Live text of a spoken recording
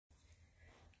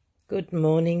Good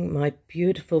morning, my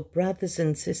beautiful brothers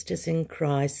and sisters in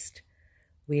Christ.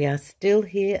 We are still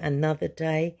here another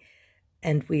day,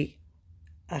 and we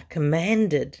are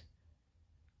commanded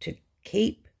to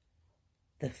keep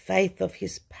the faith of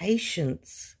his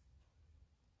patience.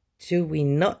 Do we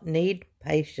not need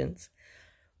patience?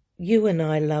 You and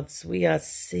I, loves, we are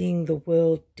seeing the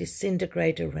world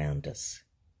disintegrate around us.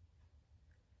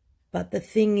 But the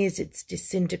thing is, it's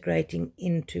disintegrating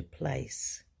into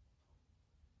place.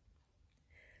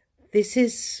 This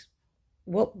is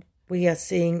what we are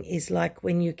seeing is like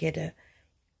when you get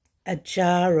a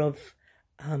jar of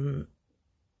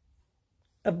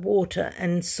water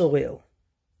and soil.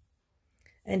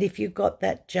 And if you got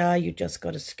that jar, you just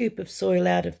got a scoop of soil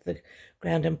out of the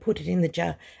ground and put it in the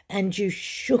jar, and you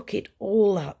shook it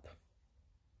all up.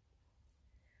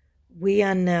 We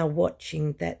are now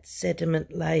watching that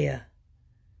sediment layer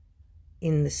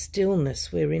in the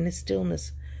stillness. We're in a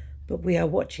stillness, but we are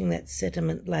watching that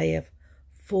sediment layer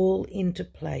fall into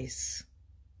place.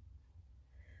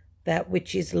 That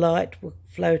which is light will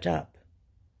float up,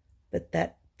 but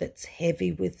that's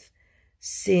heavy with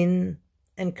sin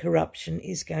and corruption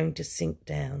is going to sink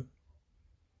down,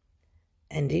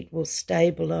 and it will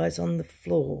stabilize on the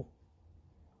floor.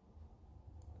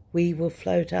 We will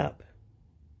float up,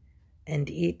 and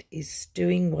it is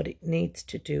doing what it needs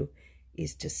to do,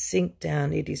 is to sink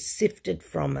down. It is sifted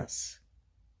from us.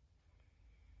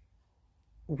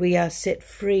 We are set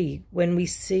free when we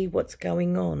see what's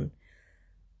going on,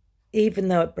 even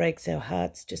though it breaks our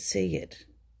hearts to see it.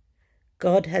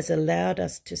 God has allowed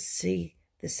us to see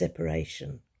the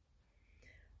separation.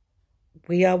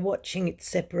 We are watching it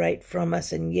separate from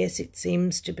us, and yes, it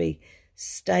seems to be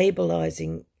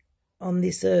stabilizing on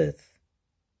this earth.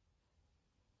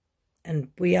 And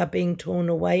we are being torn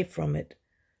away from it,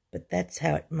 but that's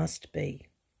how it must be.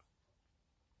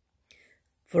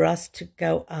 For us to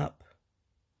go up,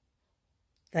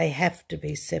 they have to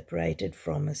be separated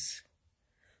from us.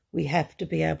 We have to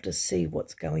be able to see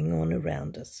what's going on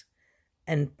around us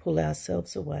and pull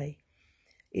ourselves away.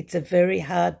 It's a very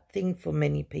hard thing for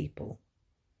many people.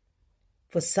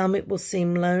 For some it will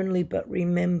seem lonely, but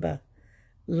remember,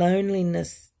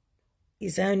 loneliness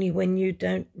is only when you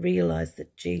don't realize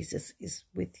that Jesus is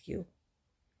with you.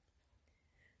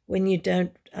 When you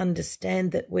don't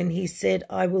understand that when he said,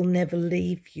 "I will never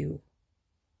leave you,"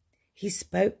 he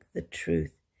spoke the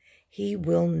truth. He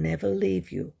will never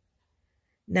leave you.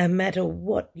 No matter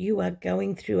what you are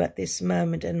going through at this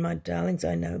moment, and my darlings,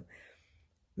 I know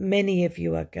many of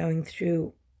you are going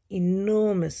through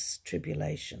enormous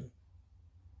tribulation,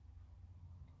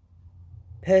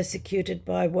 persecuted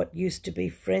by what used to be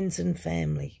friends and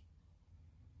family.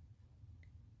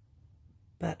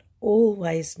 But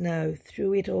always know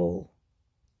through it all,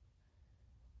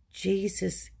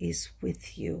 Jesus is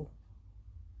with you.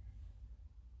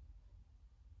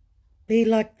 Be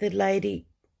like the lady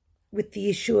with the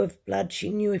issue of blood. She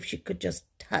knew if she could just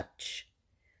touch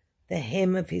the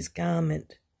hem of his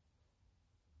garment,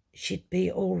 she'd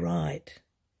be all right.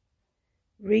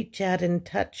 Reach out and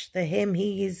touch the hem.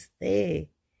 He is there.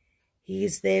 He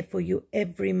is there for you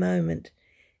every moment.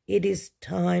 It is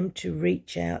time to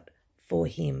reach out for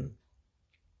him.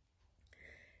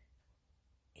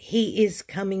 He is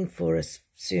coming for us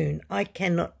soon. I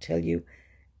cannot tell you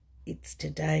it's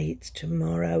today, it's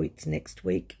tomorrow, it's next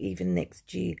week, even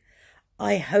next year.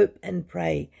 I hope and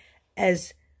pray,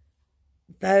 as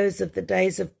those of the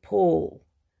days of Paul,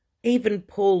 even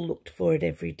Paul looked for it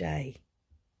every day.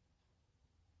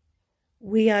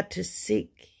 We are to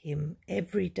seek him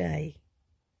every day.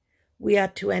 We are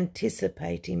to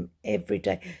anticipate him every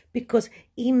day, because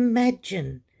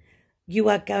imagine you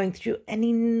are going through an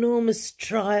enormous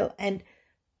trial and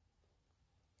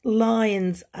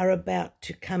lions are about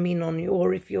to come in on you,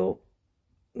 or if you're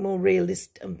more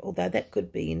realistic, although that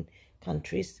could be in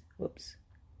countries. Whoops.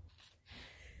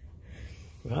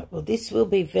 Right, well, this will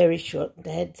be very short.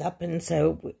 Dad's up, and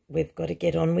so we've got to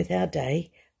get on with our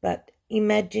day. But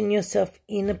imagine yourself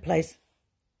in a place,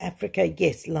 Africa,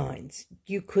 yes, lions.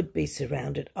 You could be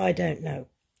surrounded, I don't know.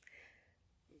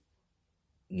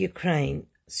 Ukraine,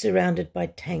 surrounded by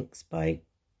tanks, by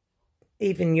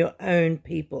even your own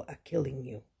people are killing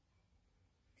you.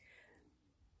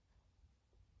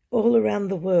 All around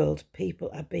the world,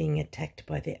 people are being attacked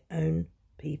by their own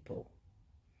people.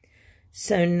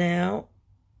 So now,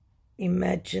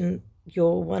 imagine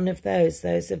you're one of those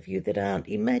of you that aren't.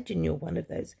 Imagine you're one of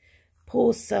those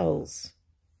poor souls,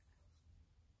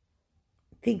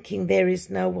 thinking there is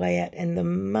no way out, and the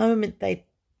moment they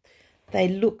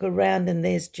look around and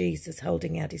there's Jesus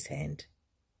holding out his hand.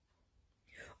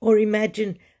 Or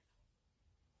imagine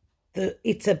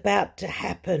it's about to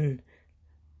happen,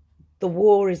 the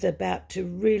war is about to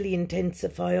really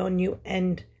intensify on you,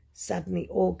 and suddenly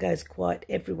all goes quiet,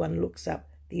 everyone looks up,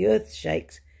 the earth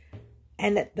shakes,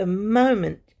 and at the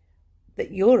moment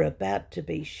that you're about to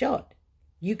be shot,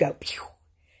 you go pew,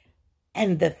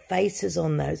 and the faces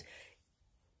on those.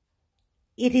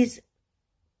 It is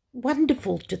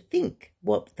wonderful to think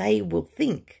what they will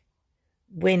think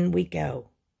when we go.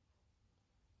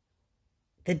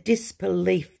 The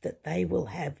disbelief that they will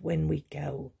have when we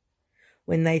go,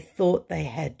 when they thought they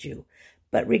had you.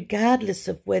 But regardless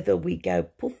of whether we go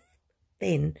poof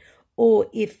then, or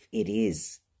if it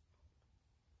is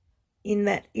in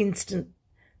that instant,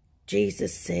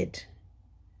 Jesus said,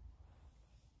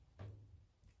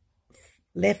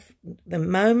 left the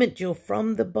moment you're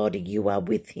from the body, you are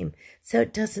with him. So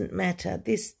it doesn't matter.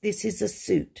 This is a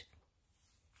suit.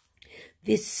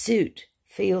 This suit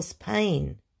feels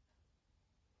pain.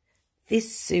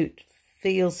 This suit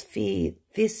feels fear.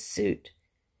 This suit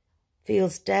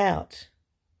feels doubt.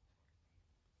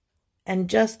 And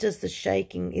just as the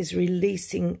shaking is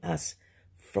releasing us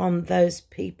from those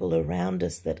people around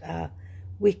us that are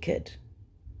wicked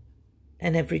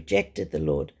and have rejected the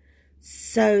Lord,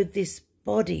 so this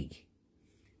body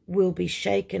will be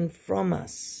shaken from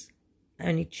us,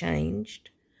 only changed,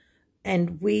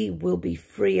 and we will be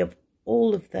free of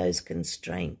all of those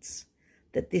constraints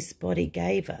that this body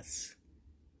gave us.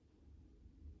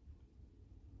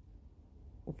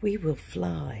 We will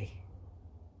fly.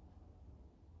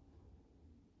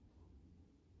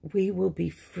 We will be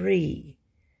free.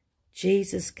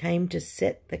 Jesus came to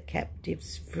set the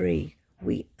captives free.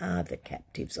 We are the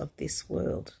captives of this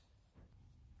world.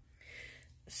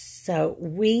 So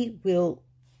we will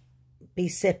be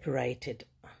separated.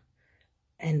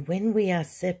 And when we are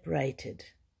separated,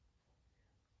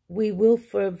 we will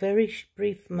for a very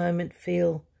brief moment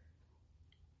feel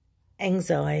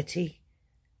anxiety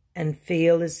and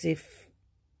feel as if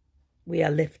we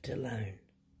are left alone.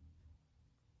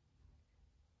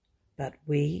 But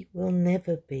we will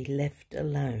never be left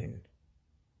alone.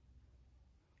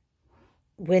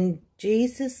 When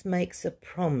Jesus makes a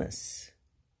promise,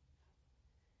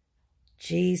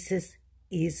 Jesus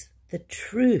is the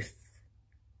truth.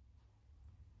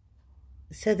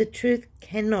 So the truth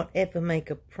cannot ever make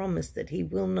a promise that he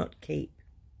will not keep.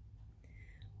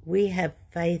 We have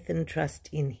faith and trust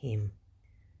in him.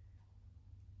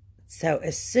 So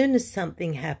as soon as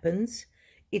something happens,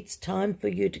 it's time for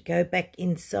you to go back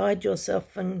inside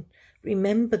yourself and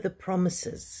remember the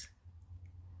promises.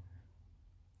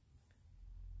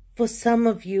 For some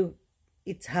of you,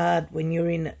 it's hard when you're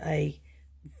in a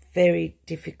very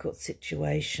difficult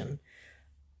situation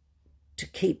to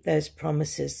keep those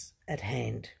promises at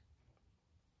hand.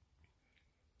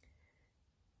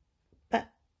 But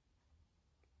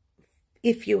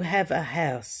if you have a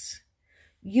house,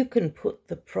 you can put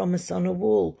the promise on a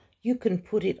wall. You can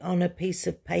put it on a piece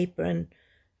of paper and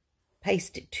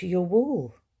paste it to your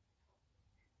wall.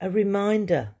 A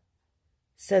reminder,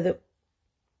 so that,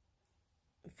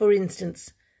 for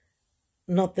instance,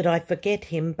 not that I forget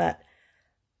him, but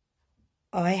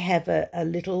I have a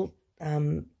little,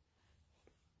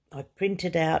 I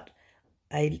printed out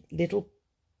a little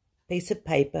piece of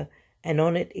paper, and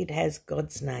on it, it has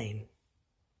God's name.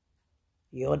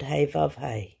 Yod Hey Vav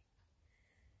Hey.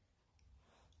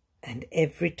 And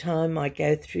every time I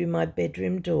go through my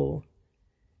bedroom door,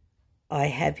 I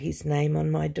have his name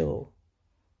on my door.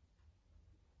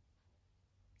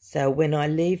 So when I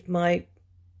leave my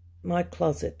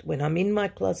closet, when I'm in my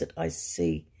closet, I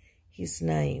see his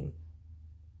name.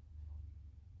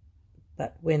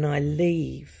 But when I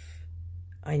leave,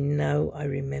 I know I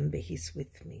remember he's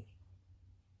with me.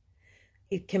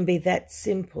 It can be that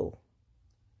simple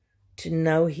to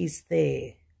know he's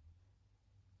there.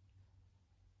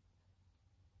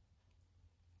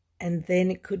 And then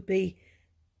it could be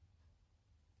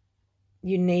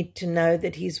you need to know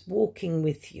that he's walking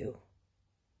with you.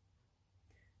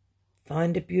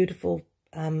 Find a beautiful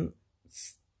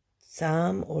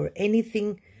psalm or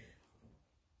anything,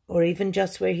 or even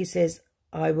just where he says,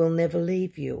 I will never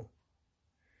leave you.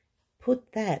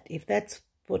 Put that, if that's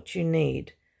what you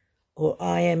need, or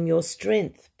I am your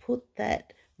strength. Put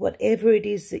that, whatever it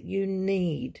is that you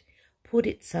need, put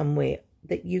it somewhere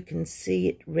that you can see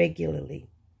it regularly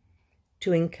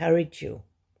to encourage you.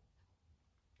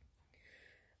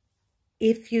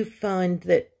 If you find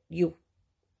that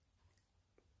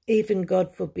even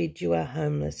God forbid you are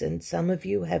homeless, and some of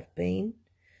you have been,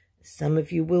 some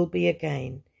of you will be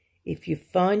again. If you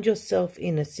find yourself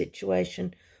in a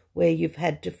situation where you've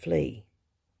had to flee,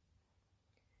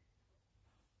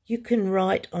 you can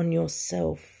write on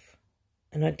yourself,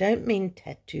 and I don't mean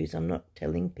tattoos. I'm not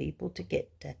telling people to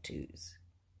get tattoos.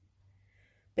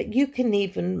 But you can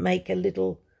even make a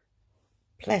little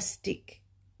plastic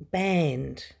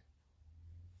band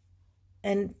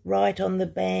and write on the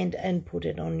band and put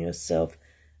it on yourself,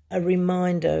 a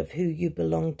reminder of who you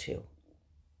belong to.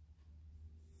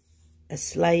 A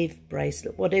slave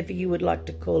bracelet, whatever you would like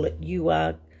to call it, you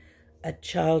are a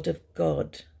child of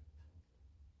God.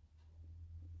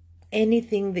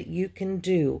 Anything that you can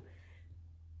do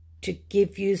to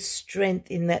give you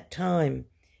strength in that time.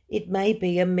 It may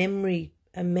be a memory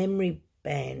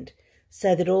band,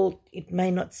 so that it may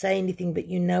not say anything, but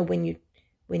you know when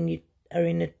you are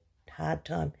in a hard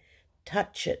time,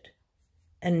 touch it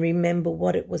and remember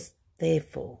what it was there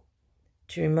for,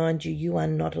 to remind you you are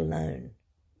not alone.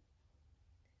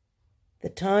 The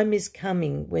time is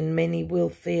coming when many will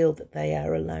feel that they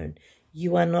are alone.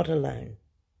 You are not alone.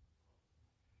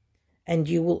 And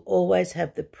you will always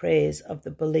have the prayers of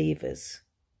the believers.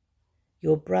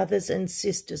 Your brothers and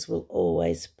sisters will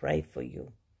always pray for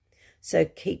you. So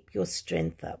keep your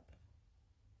strength up.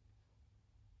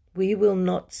 We will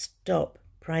not stop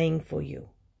praying for you.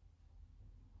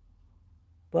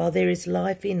 While there is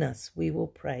life in us, we will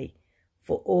pray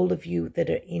for all of you that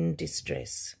are in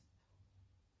distress.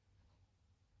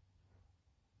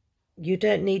 You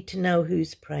don't need to know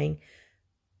who's praying.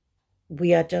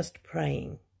 We are just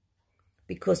praying.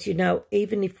 Because,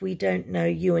 even if we don't know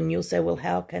you, and you'll say, well,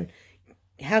 how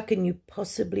can you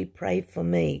possibly pray for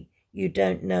me? You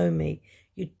don't know me.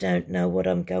 You don't know what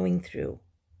I'm going through.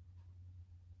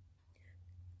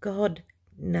 God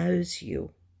knows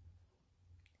you.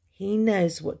 He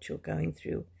knows what you're going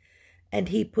through. And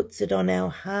he puts it on our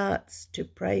hearts to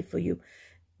pray for you,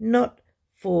 not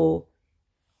for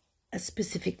a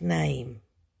specific name.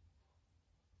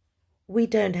 We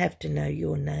don't have to know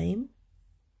your name,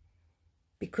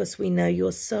 because we know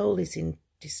your soul is in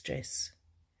distress.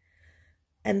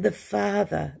 And the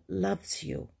Father loves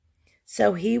you,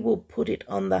 so he will put it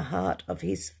on the heart of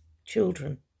his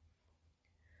children.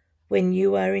 When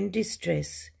you are in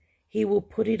distress, he will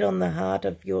put it on the heart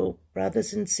of your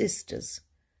brothers and sisters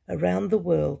around the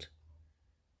world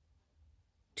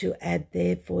to add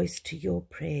their voice to your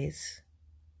prayers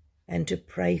and to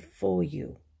pray for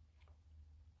you.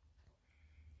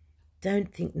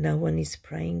 Don't think no one is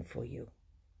praying for you.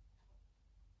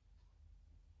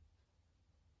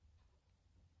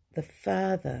 The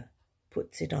Father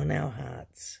puts it on our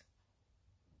hearts.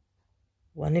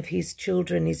 One of his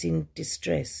children is in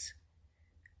distress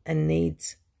and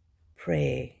needs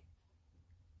prayer.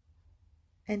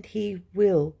 And he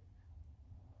will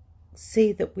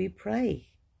see that we pray.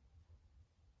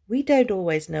 We don't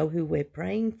always know who we're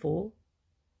praying for.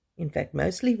 In fact,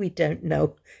 mostly we don't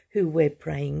know who we're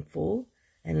praying for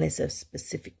unless a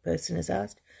specific person is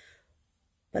asked.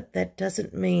 But that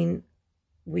doesn't mean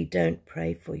we don't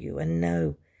pray for you and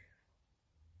know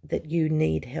that you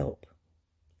need help,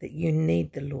 that you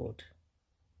need the Lord.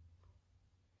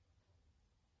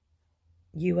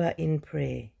 You are in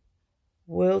prayer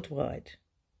worldwide.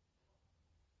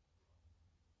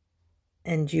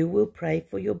 And you will pray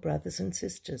for your brothers and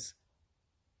sisters.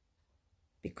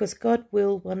 Because God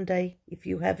will one day, if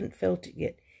you haven't felt it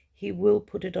yet, he will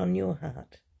put it on your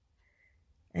heart.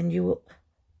 And you will,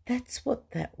 that's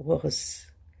what that was.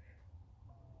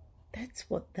 That's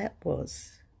what that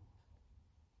was.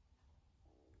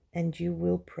 And you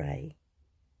will pray.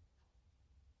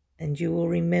 And you will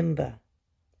remember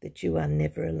that you are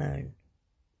never alone.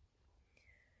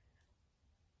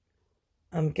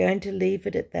 I'm going to leave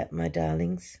it at that, my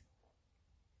darlings.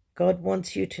 God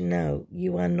wants you to know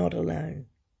you are not alone.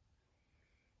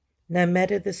 No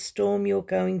matter the storm you're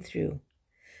going through,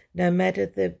 no matter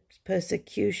the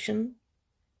persecution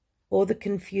or the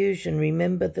confusion,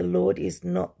 remember the Lord is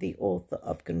not the author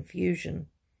of confusion.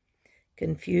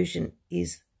 Confusion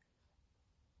is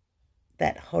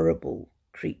that horrible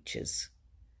creature's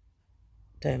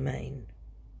domain.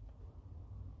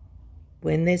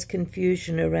 When there's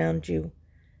confusion around you,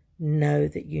 know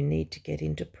that you need to get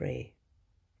into prayer.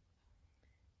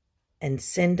 And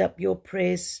send up your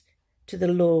prayers to the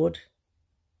Lord.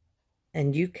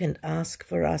 And you can ask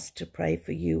for us to pray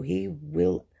for you. He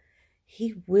will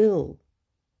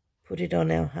put it on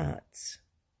our hearts.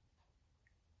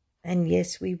 And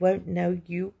yes, we won't know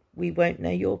you. We won't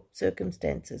know your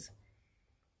circumstances.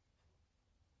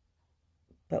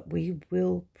 But we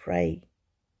will pray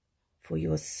for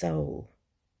your soul.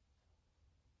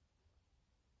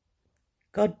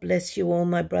 God bless you all,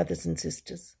 my brothers and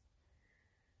sisters.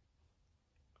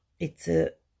 It's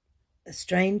a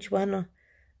strange one,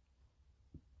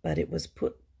 but it was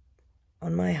put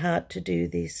on my heart to do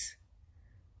this.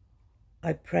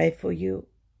 I pray for you.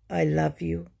 I love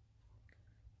you.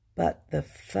 but the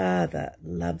Father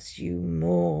loves you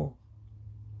more.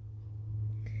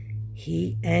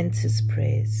 He answers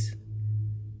prayers.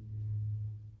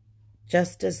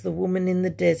 Just as the woman in the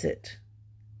desert,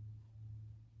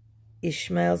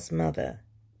 Ishmael's mother,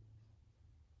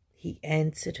 he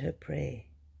answered her prayer.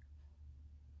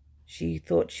 She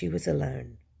thought she was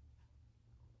alone.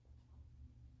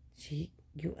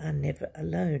 You are never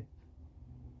alone.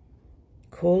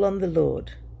 Call on the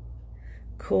Lord.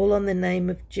 Call on the name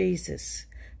of Jesus.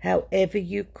 However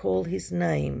you call his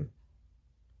name,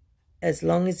 as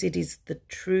long as it is the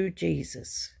true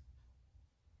Jesus.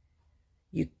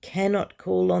 You cannot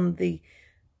call on the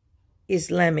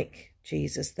Islamic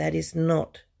Jesus. That is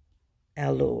not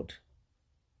our Lord.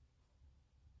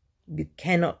 You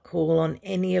cannot call on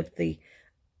any of the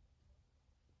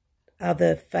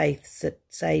other faiths that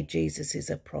say Jesus is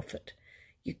a prophet.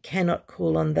 You cannot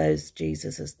call on those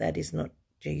Jesuses. That is not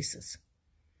Jesus.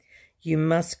 You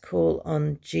must call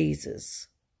on Jesus.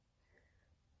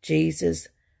 Jesus,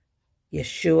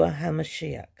 Yeshua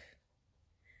HaMashiach.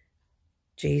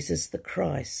 Jesus the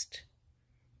Christ.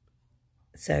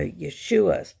 So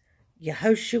Yeshua,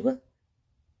 Yehoshua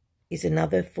is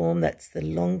another form. That's the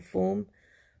long form.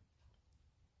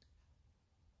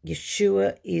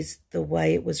 Yeshua is the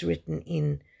way it was written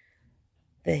in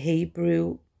the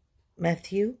Hebrew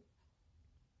Matthew.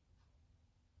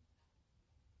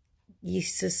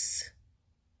 Yeshus.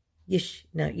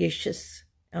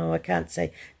 Oh, I can't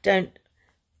say. Don't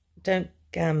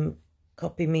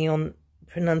copy me on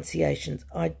pronunciations.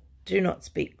 I do not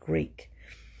speak Greek.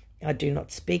 I do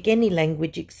not speak any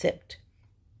language except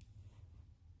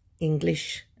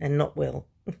English, and not well.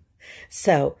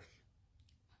 So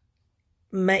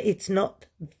it's not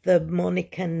the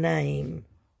moniker name.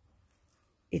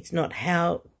 It's not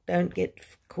how. Don't get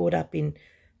caught up in,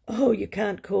 oh, you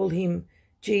can't call him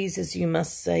Jesus, you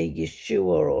must say Yeshua,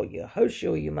 or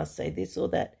Yehoshua, you must say this or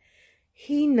that.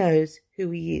 He knows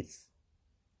who he is.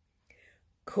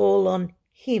 Call on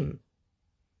him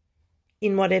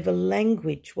in whatever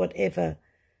language, whatever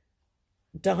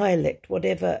dialect,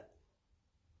 whatever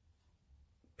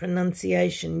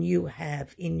pronunciation you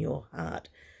have in your heart.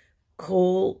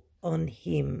 Call on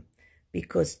him,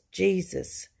 because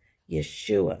Jesus,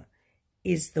 Yeshua,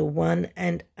 is the one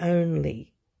and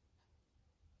only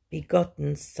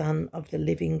begotten Son of the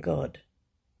living God.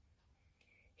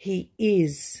 He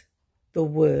is the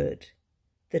Word,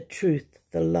 the truth,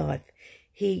 the life.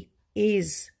 He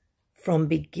is from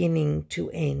beginning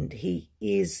to end. He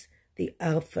is the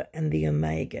Alpha and the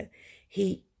Omega.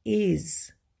 He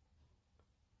is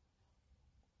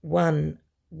one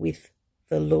with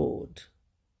the Lord.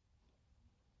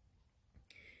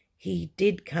 He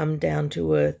did come down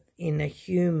to earth in a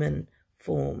human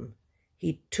form.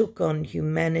 He took on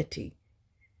humanity.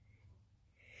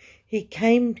 He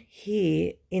came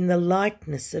here in the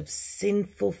likeness of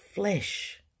sinful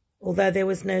flesh, although there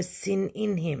was no sin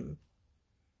in him.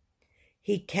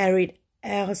 He carried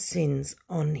our sins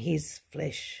on his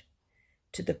flesh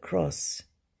to the cross.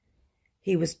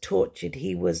 He was tortured.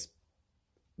 He was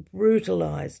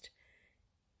brutalized.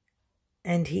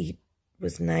 And he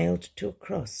was nailed to a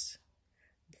cross.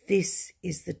 This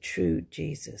is the true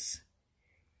Jesus.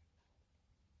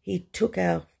 He took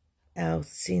our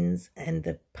sins and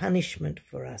the punishment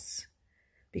for us,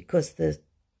 because the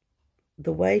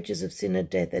wages of sin are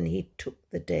death, and he took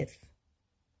the death.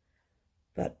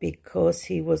 But because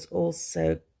he was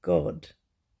also God,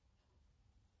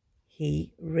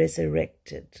 he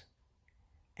resurrected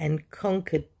and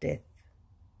conquered death,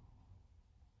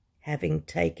 having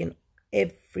taken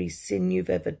every sin you've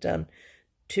ever done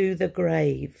to the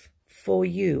grave for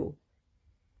you.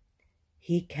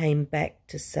 He came back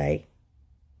to say,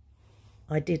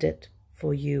 I did it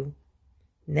for you.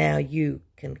 Now you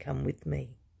can come with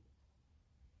me.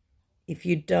 If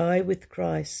you die with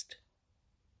Christ,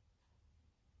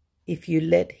 if you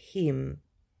let him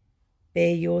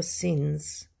bear your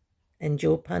sins and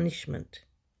your punishment,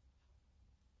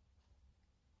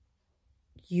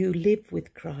 you live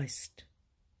with Christ.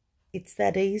 It's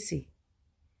that easy.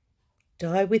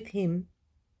 Die with him.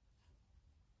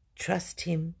 Trust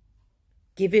him.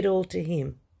 Give it all to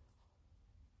him.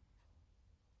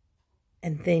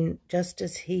 And then, just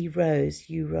as he rose,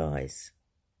 you rise.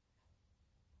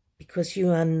 Because you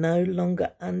are no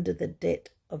longer under the debt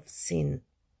of sin.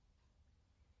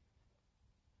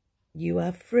 You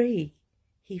are free.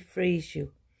 He frees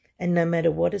you. And no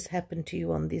matter what has happened to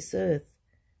you on this earth,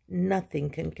 nothing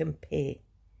can compare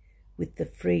with the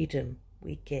freedom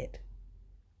we get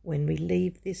when we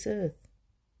leave this earth.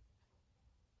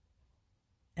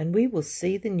 And we will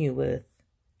see the new earth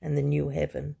and the new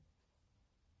heaven,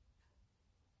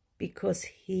 because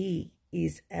he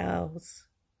is ours.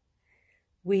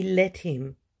 We let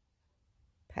him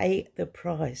pay the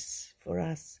price for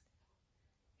us.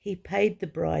 He paid the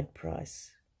bride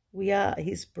price. We are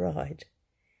his bride.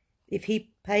 If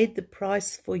he paid the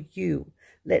price for you,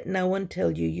 let no one tell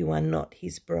you you are not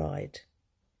his bride,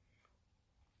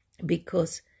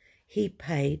 because he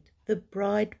paid the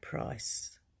bride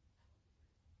price.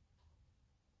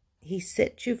 He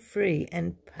set you free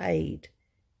and paid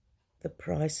the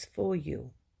price for you.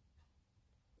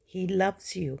 He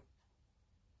loves you.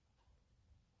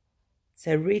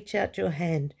 So reach out your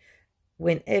hand.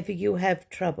 Whenever you have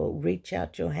trouble, reach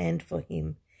out your hand for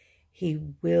him. He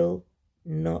will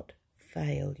not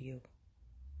fail you.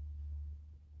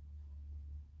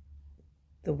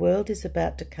 The world is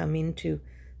about to come into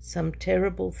some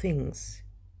terrible things.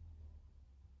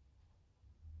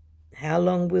 How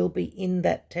long we'll be in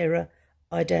that terror,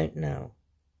 I don't know.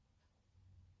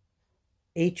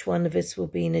 Each one of us will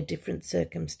be in a different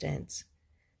circumstance,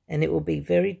 and it will be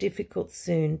very difficult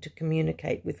soon to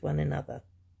communicate with one another.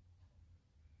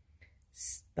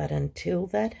 But until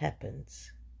that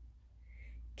happens,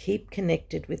 keep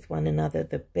connected with one another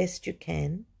the best you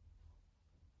can,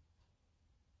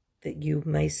 that you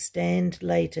may stand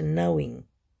later knowing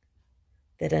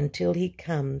that until he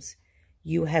comes,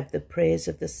 you have the prayers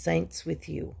of the saints with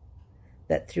you,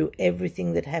 that through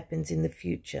everything that happens in the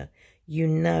future, you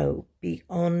know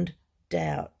beyond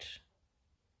doubt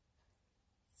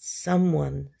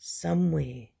someone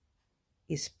somewhere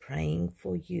is praying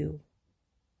for you.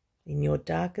 In your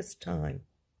darkest time,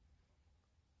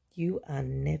 you are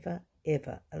never,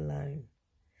 ever alone.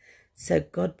 So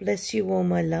God bless you all,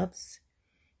 my loves.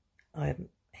 I'm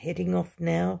heading off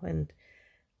now, and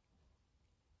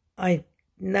I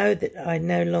know that I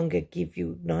no longer give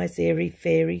you nice,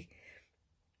 airy-fairy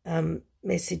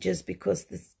messages because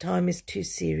this time is too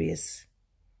serious.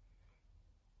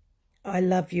 I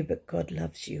love you, but God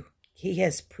loves you. He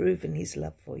has proven his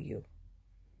love for you.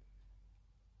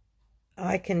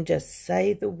 I can just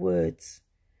say the words,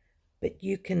 but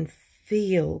you can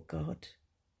feel God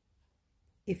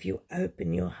if you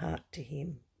open your heart to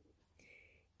him.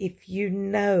 If you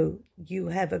know you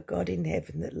have a God in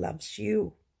heaven that loves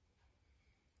you,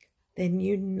 then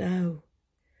you know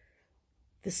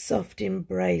the soft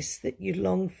embrace that you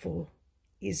long for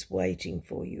is waiting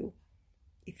for you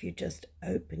if you just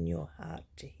open your heart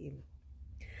to him.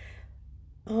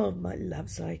 Oh, my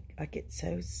loves, I get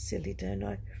so silly, don't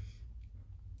I?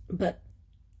 But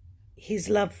his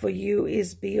love for you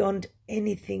is beyond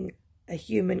anything a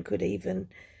human could even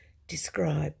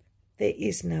describe. There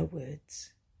is no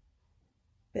words.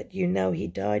 But you know he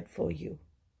died for you.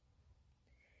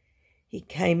 He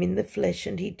came in the flesh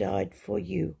and he died for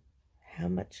you. How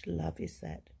much love is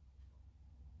that?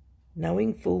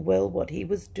 Knowing full well what he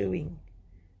was doing,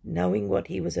 knowing what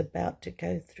he was about to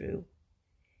go through,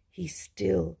 he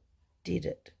still did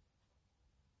it.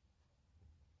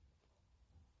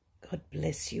 God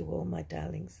bless you all, my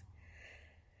darlings.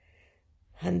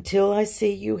 Until I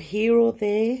see you here or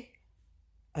there,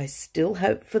 I still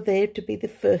hope for there to be the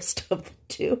first of the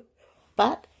two.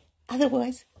 But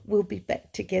otherwise, we'll be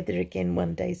back together again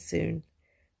one day soon.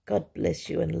 God bless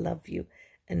you and love you,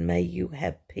 and may you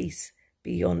have peace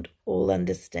beyond all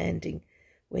understanding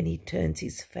when he turns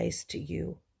his face to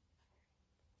you.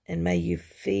 And may you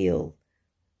feel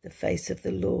the face of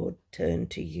the Lord turn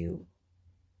to you.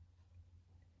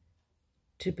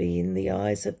 To be in the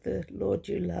eyes of the Lord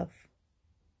you love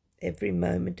every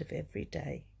moment of every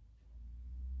day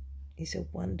is a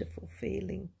wonderful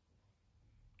feeling.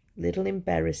 Little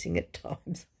embarrassing at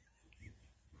times,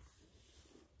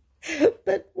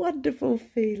 but wonderful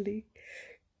feeling.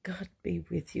 God be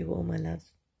with you all, my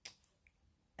loves,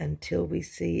 until we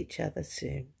see each other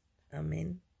soon.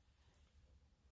 Amen.